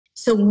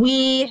So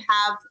we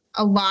have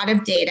a lot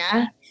of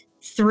data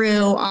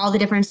through all the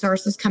different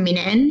sources coming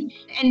in,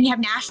 and we have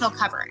national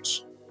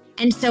coverage.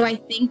 And so I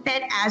think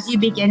that as you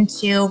begin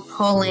to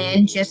pull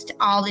in just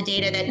all the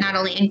data that not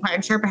only Enquire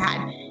and Sherpa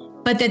had,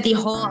 but that the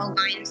whole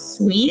Aline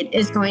suite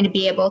is going to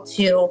be able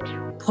to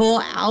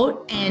pull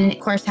out and, of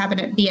course, have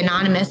it be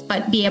anonymous,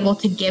 but be able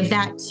to give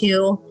that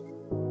to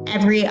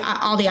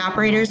all the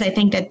operators. I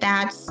think that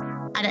that's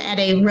at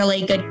a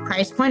really good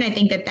price point. I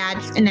think that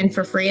and then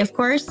for free, of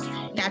course,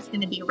 that's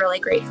going to be really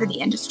great for the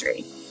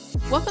industry.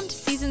 Welcome to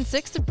Season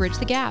 6 of Bridge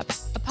the Gap,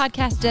 a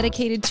podcast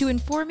dedicated to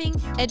informing,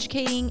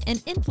 educating,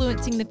 and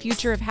influencing the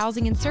future of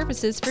housing and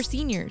services for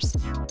seniors.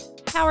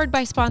 Powered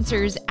by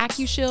sponsors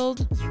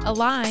AccuShield,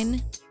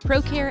 Aline,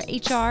 ProCare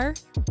HR,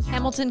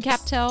 Hamilton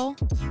Captel,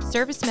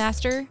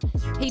 ServiceMaster,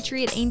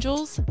 Patriot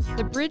Angels,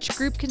 The Bridge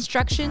Group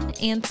Construction,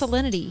 and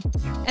Solinity,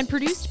 and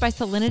produced by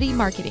Solinity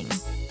Marketing.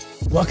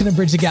 Welcome to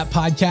Bridge the Gap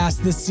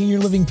podcast, the senior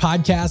living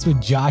podcast with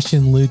Josh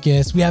and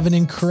Lucas. We have an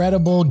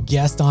incredible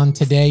guest on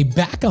today,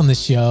 back on the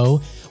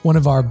show, one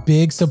of our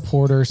big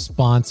supporter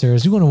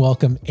sponsors. We want to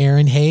welcome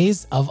Erin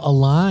Hayes of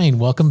Aline.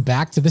 Welcome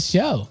back to the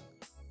show.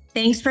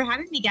 Thanks for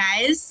having me,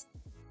 guys.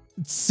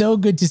 It's so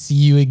good to see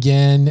you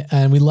again.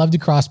 And we love to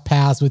cross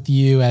paths with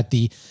you at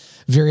the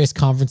various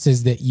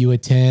conferences that you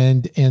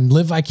attend and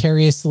live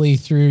vicariously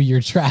through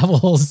your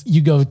travels.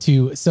 You go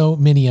to so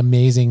many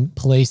amazing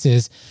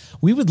places.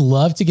 We would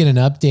love to get an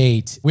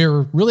update.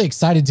 We're really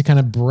excited to kind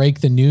of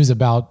break the news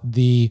about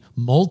the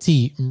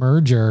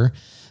multi-merger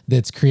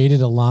that's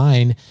created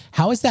Aline.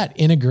 How is that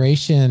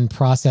integration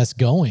process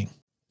going?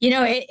 You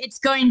know, it's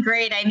going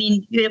great. I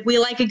mean, we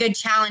like a good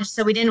challenge,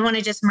 so we didn't want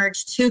to just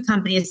merge two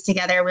companies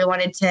together. We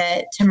wanted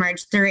to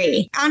merge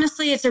three.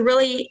 Honestly,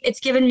 it's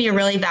given me a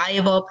really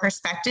valuable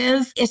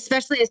perspective,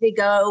 especially as we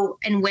go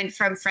and went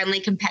from friendly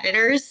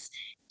competitors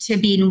to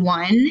being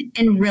one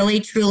and really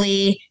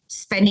truly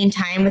spending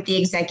time with the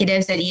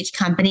executives at each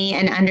company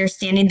and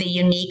understanding the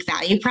unique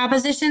value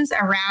propositions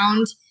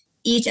around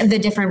each of the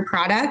different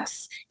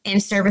products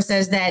and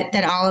services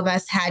that all of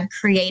us had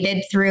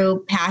created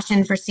through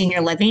passion for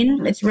senior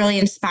living. It's really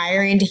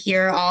inspiring to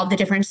hear all the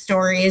different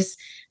stories.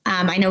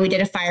 I know we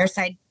did a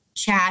fireside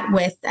chat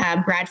with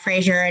Brad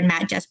Frazier and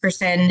Matt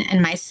Jesperson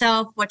and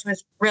myself, which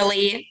was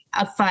really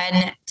a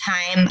fun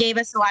time. Gave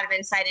us a lot of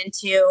insight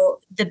into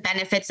the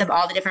benefits of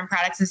all the different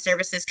products and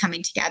services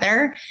coming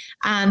together.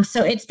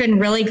 So it's been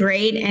really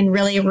great and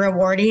really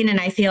rewarding, and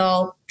I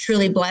feel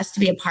truly blessed to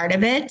be a part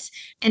of it.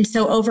 And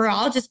so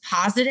overall, just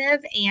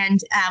positive, and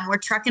we're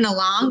trucking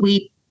along.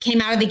 We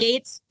came out of the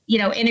gates,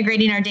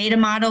 integrating our data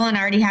model and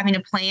already having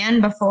a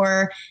plan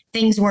before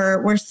things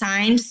were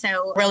signed.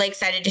 So really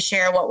excited to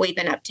share what we've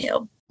been up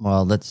to.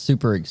 Well, that's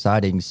super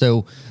exciting.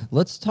 So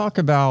let's talk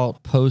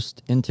about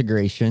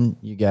post-integration.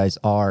 You guys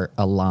are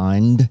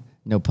aligned,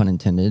 no pun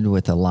intended,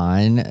 with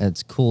Aline.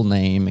 It's a cool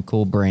name, a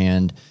cool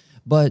brand,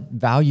 but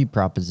value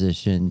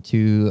proposition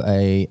to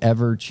a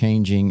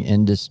ever-changing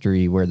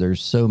industry where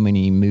there's so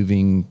many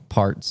moving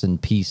parts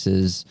and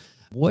pieces.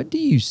 What do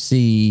you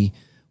see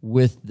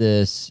with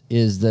this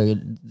is the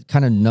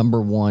kind of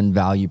number one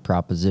value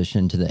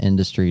proposition to the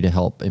industry to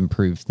help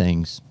improve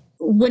things?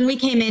 When we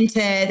came into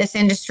this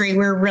industry,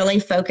 we're really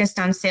focused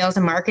on sales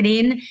and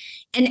marketing.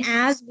 And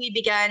as we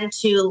began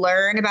to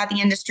learn about the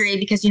industry,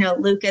 because,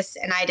 Lucas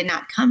and I did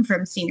not come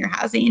from senior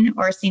housing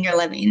or senior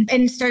living,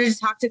 and started to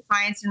talk to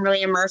clients and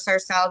really immerse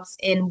ourselves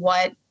in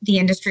what the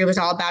industry was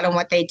all about and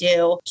what they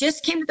do,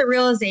 just came to the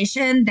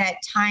realization that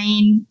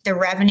tying the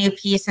revenue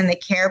piece and the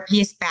care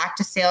piece back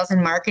to sales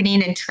and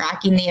marketing and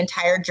tracking the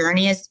entire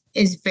journey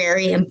is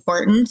very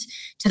important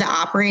to the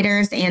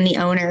operators and the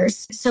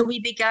owners. So we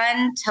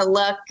begun to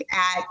look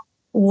at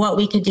what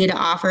we could do to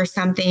offer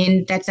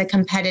something that's a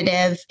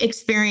competitive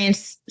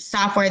experience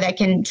software that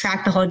can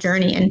track the whole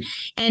journey.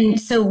 And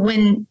so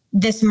when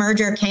this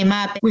merger came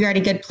up, we were at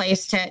a good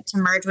place to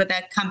merge with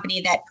a company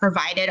that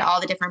provided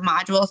all the different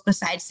modules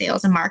besides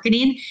sales and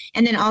marketing,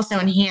 and then also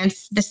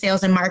enhance the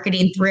sales and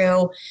marketing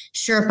through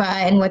Sherpa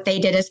and what they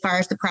did as far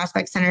as the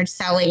prospect-centered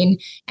selling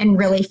and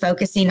really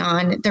focusing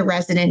on the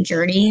resident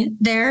journey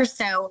there.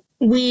 So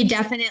we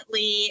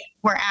definitely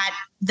were at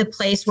the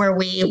place where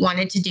we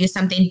wanted to do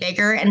something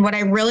bigger. And what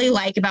I really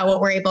like about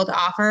what we're able to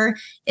offer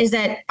is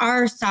that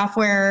our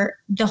software,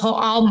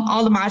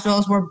 all the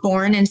modules were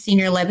born in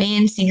senior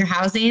living, senior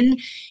housing,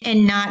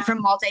 and not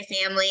from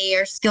multifamily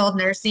or skilled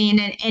nursing.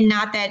 And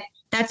not that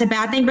that's a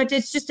bad thing, but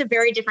it's just a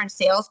very different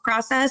sales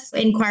process.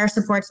 Enquire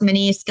supports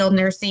many skilled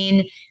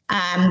nursing,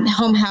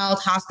 home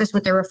health, hospice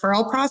with the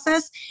referral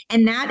process.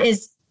 And that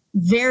is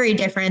very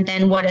different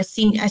than what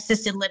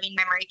assisted living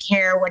memory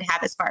care would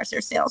have as far as their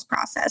sales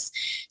process.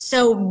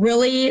 So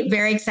really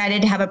very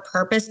excited to have a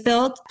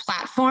purpose-built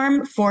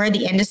platform for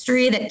the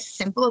industry that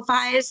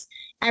simplifies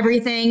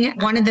everything.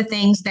 One of the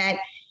things that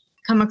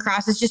come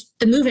across is just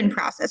the move-in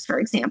process, for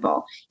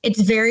example.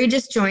 It's very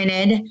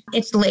disjointed,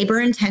 it's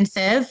labor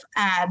intensive,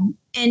 and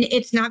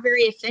it's not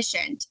very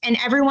efficient. And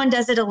everyone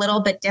does it a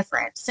little bit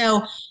different.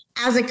 So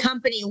as a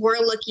company, we're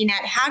looking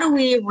at how do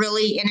we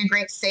really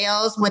integrate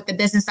sales with the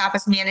business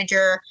office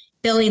manager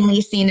billing,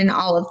 leasing, and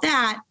all of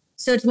that.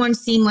 So it's one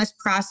seamless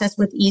process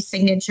with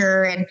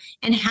e-signature.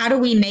 And how do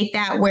we make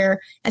that where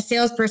a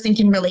salesperson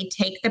can really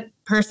take the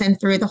person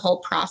through the whole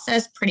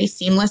process pretty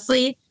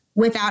seamlessly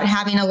without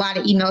having a lot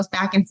of emails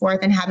back and forth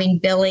and having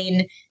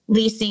billing,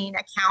 leasing,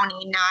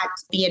 accounting not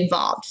be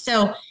involved.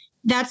 So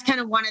that's kind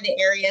of one of the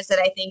areas that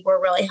I think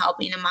we're really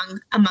helping among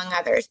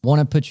others. I want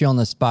to put you on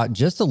the spot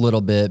just a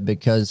little bit,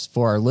 because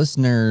for our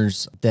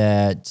listeners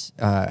that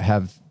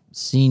have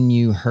seen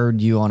you, heard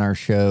you on our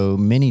show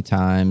many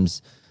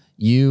times,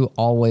 you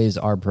always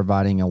are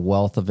providing a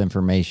wealth of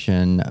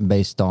information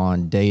based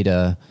on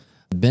data.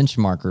 The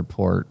benchmark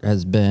report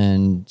has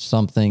been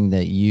something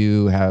that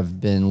you have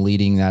been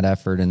leading that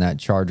effort and that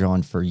charge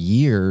on for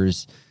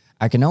years.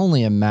 I can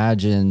only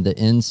imagine the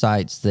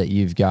insights that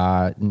you've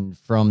gotten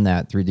from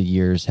that through the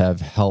years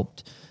have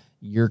helped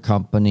your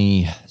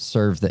company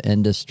serve the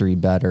industry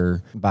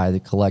better by the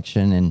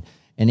collection and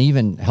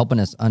even helping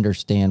us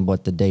understand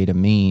what the data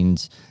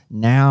means.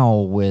 Now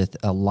with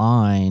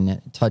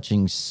Aline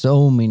touching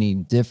so many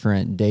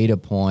different data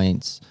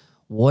points,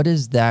 what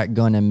is that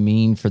going to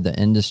mean for the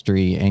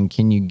industry? And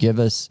can you give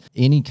us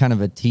any kind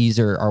of a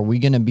teaser? Are we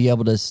going to be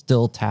able to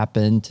still tap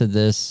into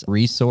this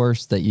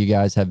resource that you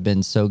guys have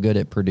been so good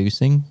at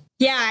producing?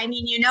 Yeah, I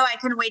mean, I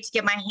couldn't wait to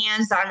get my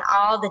hands on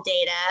all the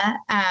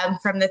data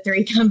from the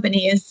three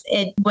companies.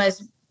 It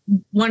was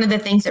one of the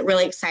things that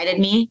really excited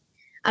me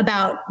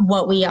about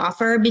what we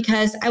offer,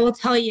 because I will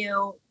tell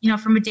you,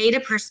 from a data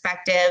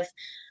perspective,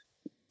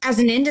 as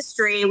an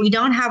industry, we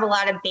don't have a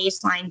lot of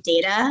baseline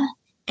data.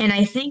 And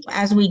I think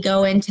as we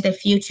go into the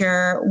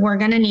future, we're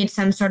going to need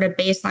some sort of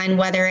baseline,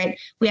 whether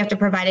we have to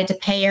provide it to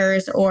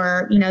payers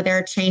or, there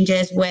are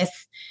changes with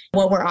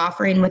what we're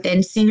offering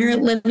within senior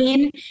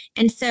living.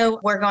 And so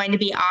we're going to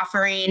be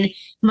offering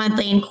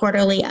monthly and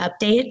quarterly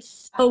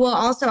updates, but we'll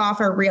also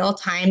offer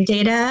real-time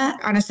data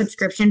on a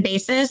subscription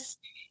basis.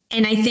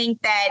 And I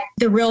think that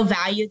the real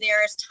value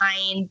there is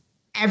tying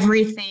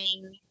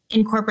everything,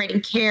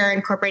 incorporating care,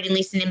 incorporating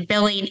leasing and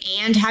billing,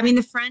 and having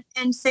the front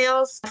end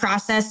sales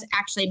process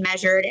actually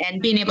measured, and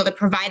being able to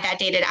provide that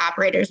data to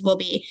operators will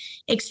be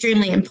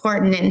extremely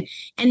important.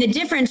 And the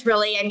difference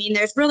really,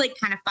 there's really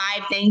kind of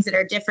 5 things that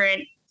are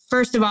different.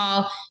 First of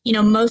all,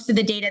 most of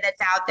the data that's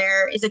out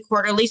there is a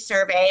quarterly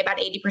survey, about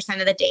 80%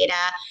 of the data,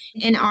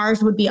 and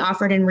ours would be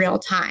offered in real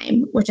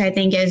time, which I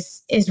think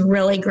is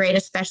really great,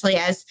 especially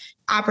as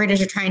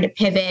operators are trying to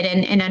pivot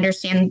and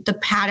understand the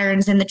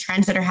patterns and the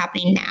trends that are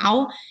happening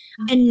now.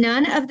 And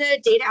none of the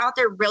data out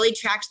there really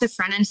tracks the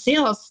front end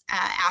sales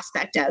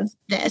aspect of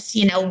this.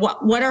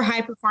 What are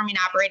high performing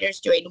operators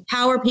doing?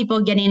 How are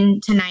people getting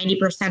to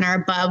 90%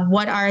 or above?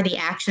 What are the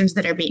actions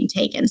that are being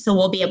taken? So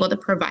we'll be able to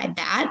provide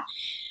that.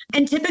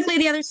 And typically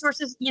the other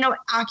sources,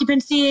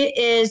 occupancy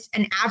is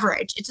an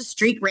average. It's a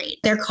street rate.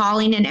 They're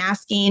calling and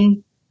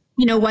asking,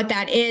 what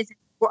that is.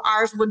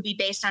 Ours would be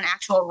based on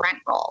actual rent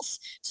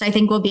rolls. So I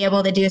think we'll be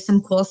able to do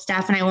some cool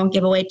stuff, and I won't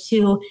give away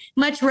too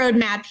much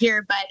roadmap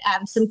here,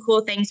 but some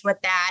cool things with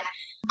that.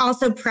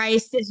 Also,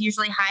 price is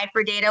usually high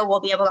for data. We'll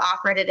be able to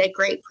offer it at a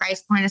great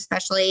price point,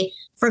 especially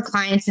for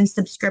clients in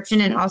subscription,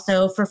 and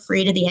also for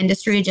free to the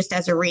industry, just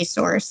as a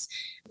resource.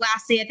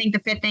 Lastly, I think the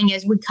 5th thing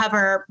is we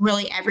cover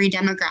really every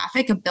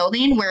demographic of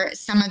building, where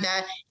some of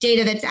the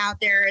data that's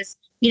out there is,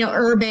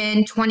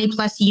 urban, 20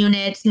 plus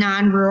units,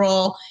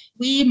 non-rural.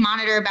 We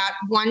monitor about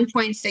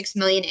 1.6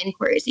 million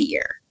inquiries a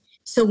year.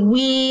 So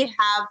we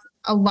have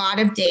a lot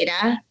of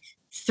data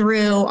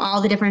through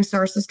all the different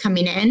sources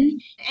coming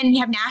in, and we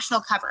have national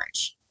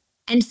coverage.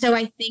 And so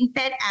I think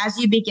that as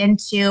you begin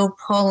to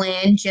pull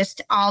in just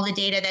all the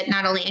data that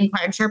not only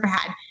Enquire and Sherpa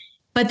had,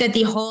 but that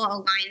the whole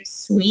Aline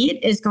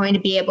suite is going to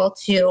be able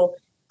to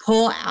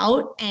pull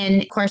out,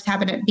 and of course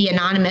have it be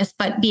anonymous,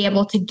 but be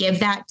able to give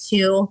that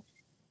to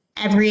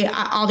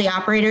all the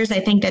operators. I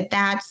think that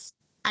that's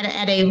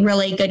at a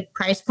really good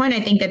price point. I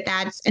think that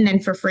and then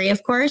for free,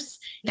 of course,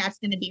 that's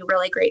going to be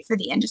really great for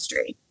the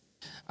industry.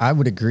 I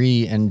would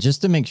agree. And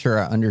just to make sure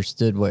I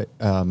understood what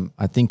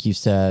I think you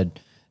said,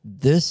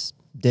 this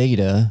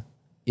data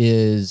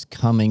is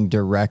coming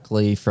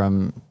directly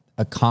from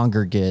a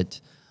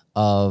congregate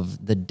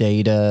of the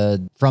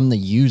data from the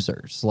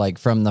users, like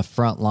from the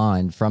front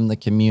line, from the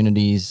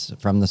communities,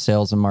 from the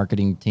sales and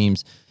marketing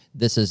teams.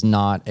 This is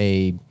not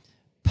a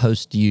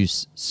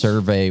post-use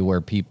survey where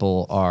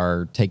people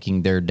are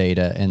taking their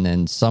data and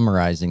then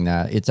summarizing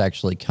that. It's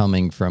actually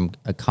coming from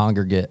a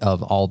congregate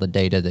of all the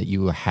data that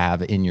you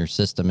have in your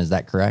system. Is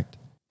that correct?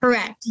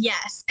 Correct.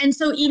 Yes. And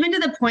so even to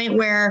the point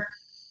where,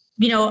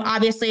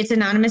 obviously it's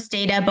anonymous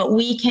data, but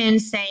we can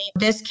say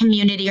this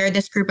community or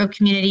this group of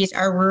communities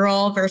are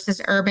rural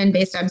versus urban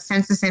based on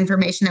census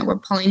information that we're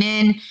pulling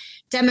in,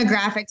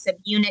 demographics of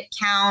unit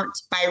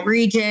count by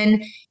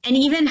region, and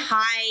even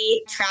high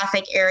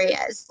traffic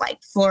areas like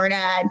Florida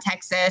and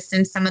Texas,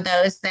 and some of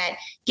those that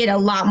get a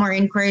lot more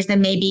inquiries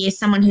than maybe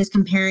someone who's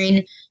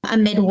comparing a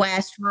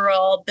Midwest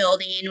rural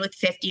building with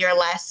 50 or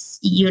less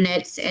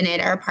units in it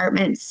or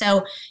apartments.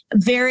 So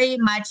very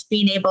much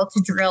being able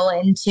to drill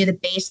into the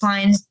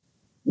baselines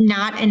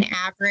not an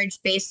average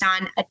based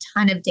on a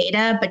ton of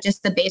data, but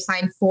just the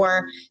baseline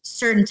for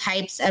certain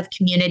types of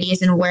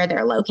communities and where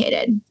they're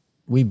located.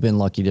 We've been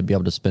lucky to be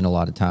able to spend a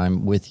lot of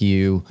time with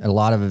you at a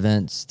lot of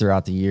events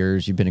throughout the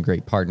years. You've been a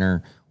great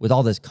partner with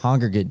all this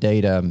congregate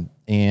data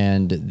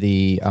and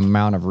the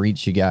amount of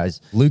reach you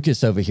guys.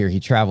 Lucas over here, he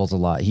travels a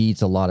lot. He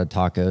eats a lot of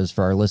tacos.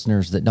 For our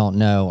listeners that don't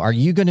know, are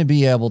you going to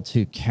be able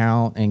to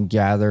count and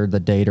gather the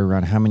data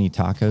around how many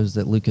tacos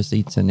that Lucas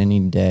eats in any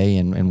day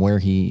and where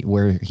he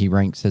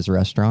ranks his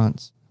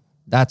restaurants?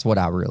 That's what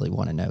I really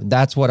want to know.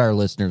 That's what our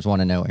listeners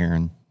want to know,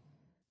 Erin.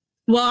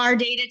 Well, our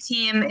data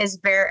team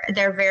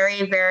they're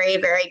very, very,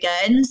 very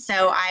good.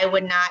 So I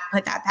would not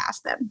put that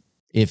past them.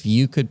 If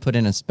you could put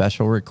in a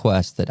special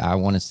request that I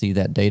want to see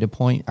that data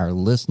point, our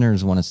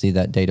listeners want to see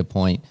that data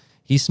point.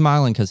 He's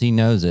smiling because he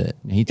knows it.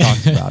 He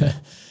talks about it.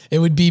 It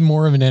would be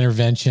more of an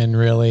intervention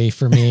really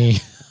for me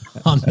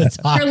on the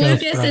taco For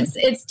Lucas, front.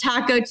 it's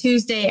Taco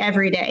Tuesday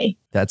every day.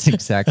 That's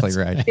exactly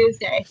right.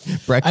 Tuesday.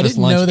 Breakfast,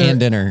 lunch, and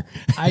dinner.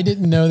 I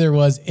didn't know there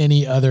was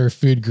any other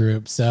food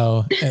group.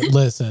 So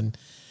listen,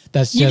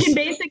 that's just... You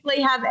can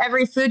basically have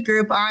every food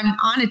group on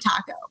a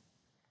taco.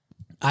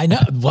 I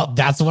know. Well,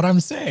 that's what I'm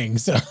saying.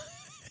 So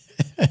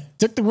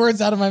took the words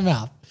out of my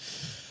mouth.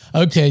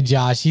 Okay,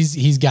 Josh,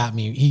 he's got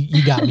me.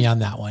 You got me on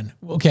that one.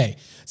 Okay,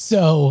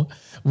 so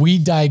we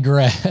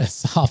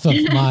digress off of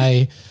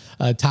my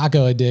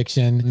taco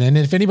addiction. And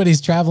if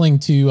anybody's traveling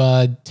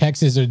to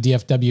Texas or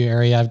DFW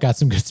area, I've got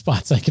some good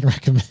spots I can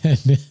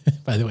recommend,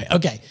 by the way.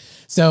 Okay,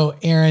 so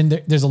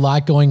Erin, there's a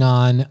lot going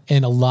on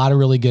and a lot of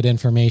really good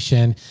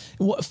information.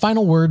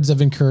 Final words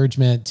of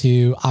encouragement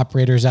to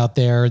operators out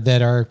there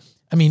that are,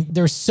 I mean,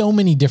 there's so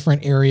many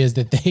different areas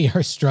that they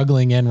are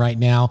struggling in right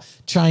now,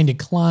 trying to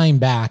climb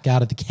back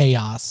out of the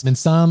chaos. And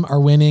some are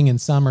winning and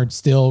some are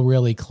still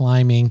really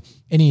climbing.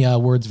 Any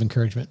words of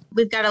encouragement?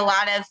 We've got a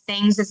lot of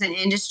things as an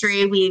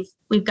industry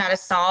we've got to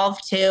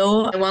solve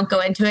too. I won't go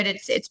into it.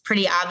 It's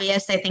pretty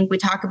obvious. I think we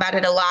talk about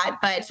it a lot,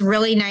 but it's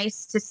really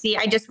nice to see.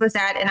 I just was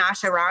at an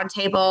ASHA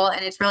roundtable,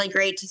 and it's really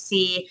great to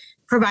see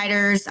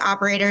providers,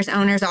 operators,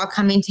 owners all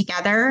coming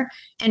together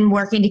and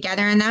working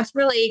together. And that's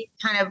really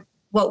kind of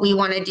what we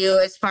want to do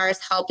as far as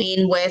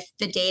helping with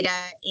the data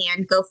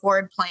and go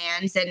forward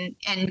plans and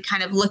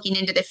kind of looking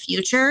into the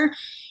future.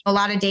 A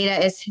lot of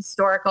data is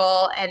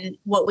historical, and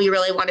what we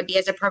really want to be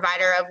as a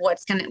provider of what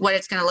it's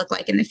going to look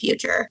like in the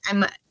future.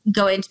 I'm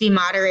going to be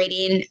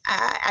moderating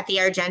at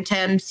the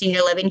Argentum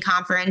Senior Living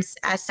Conference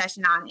a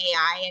session on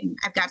AI, and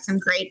I've got some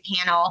great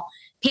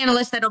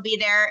panelists that'll be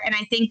there. And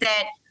I think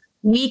that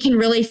we can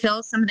really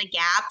fill some of the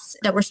gaps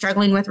that we're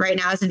struggling with right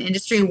now as an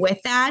industry with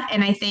that.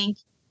 And I think,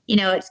 you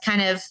know, it's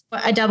kind of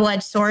a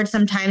double-edged sword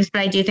sometimes,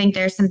 but I do think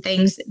there's some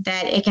things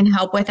that it can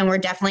help with, and we're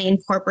definitely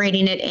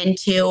incorporating it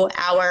into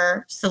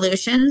our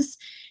solutions.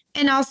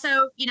 And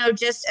also, you know,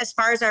 just as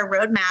far as our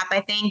roadmap,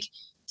 I think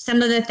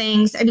some of the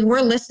things, I mean,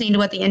 we're listening to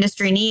what the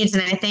industry needs.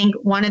 And I think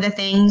one of the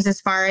things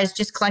as far as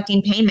just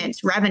collecting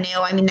payments, revenue,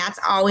 I mean, that's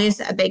always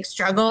a big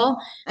struggle.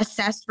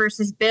 Assessed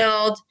versus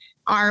billed.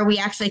 Are we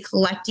actually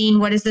collecting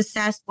what is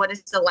assessed? What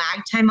is the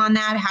lag time on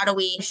that? How do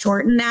we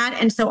shorten that?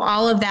 And so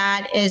all of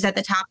that is at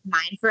the top of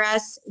mind for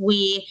us.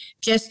 We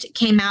just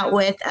came out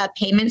with a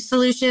payment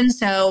solution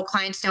so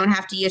clients don't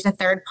have to use a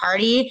third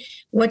party.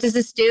 What does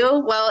this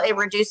do? Well, it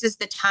reduces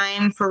the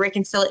time for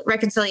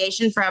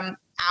reconciliation from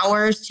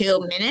hours to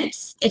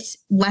minutes. It's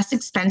less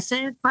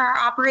expensive for our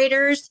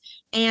operators.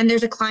 And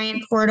there's a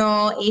client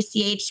portal,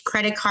 ACH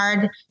credit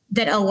card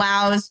that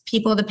allows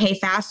people to pay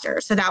faster.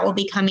 So that will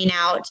be coming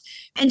out,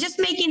 and just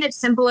making it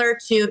simpler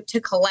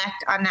to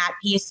collect on that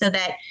piece, so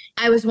that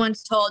I was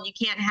once told you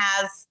can't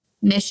have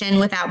mission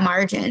without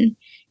margin.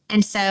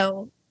 And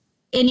so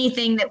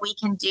anything that we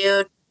can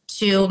do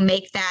to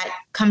make that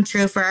come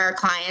true for our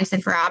clients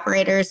and for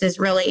operators is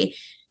really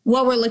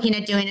what we're looking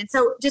at doing. And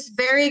so just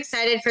very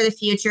excited for the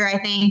future. I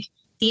think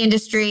the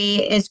industry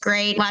is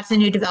great. Lots of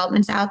new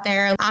developments out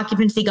there,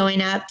 occupancy going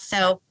up.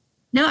 So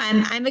no,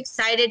 I'm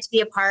excited to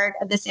be a part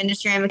of this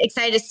industry. I'm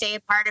excited to stay a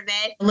part of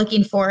it.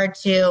 Looking forward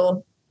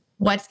to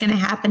what's going to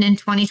happen in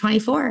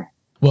 2024.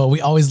 Well,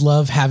 we always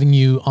love having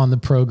you on the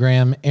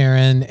program,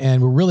 Erin,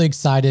 and we're really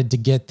excited to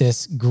get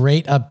this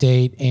great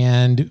update.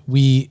 And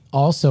we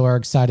also are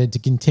excited to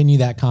continue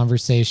that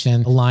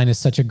conversation. Aline is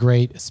such a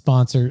great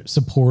sponsor,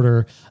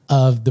 supporter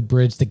of the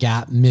Bridge the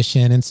Gap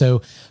mission. And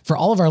so for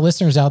all of our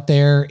listeners out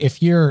there,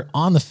 if you're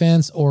on the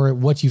fence or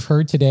what you've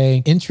heard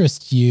today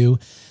interests you,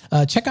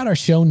 check out our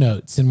show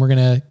notes, and we're going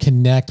to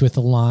connect with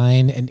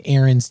Aline and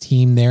Erin's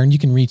team there, and you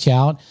can reach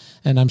out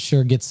and I'm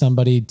sure get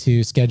somebody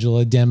to schedule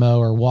a demo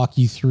or walk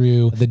you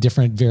through the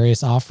different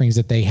various offerings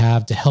that they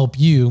have to help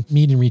you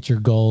meet and reach your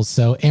goals.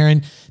 So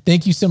Erin,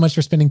 thank you so much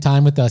for spending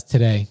time with us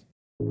today.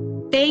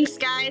 Thanks,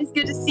 guys.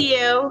 Good to see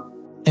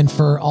you. And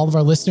for all of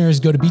our listeners,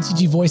 go to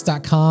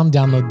btgvoice.com,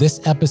 download this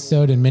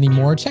episode and many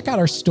more. Check out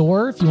our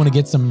store if you want to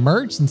get some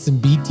merch and some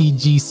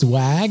BTG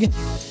swag.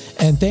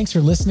 And thanks for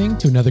listening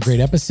to another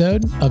great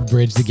episode of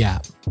Bridge the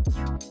Gap.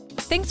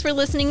 Thanks for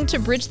listening to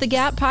Bridge the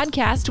Gap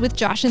podcast with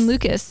Josh and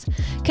Lucas.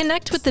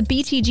 Connect touch with the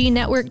BTG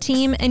Network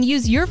team and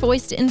use your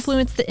voice to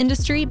influence the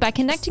industry by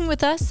connecting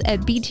with us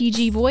at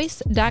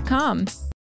btgvoice.com.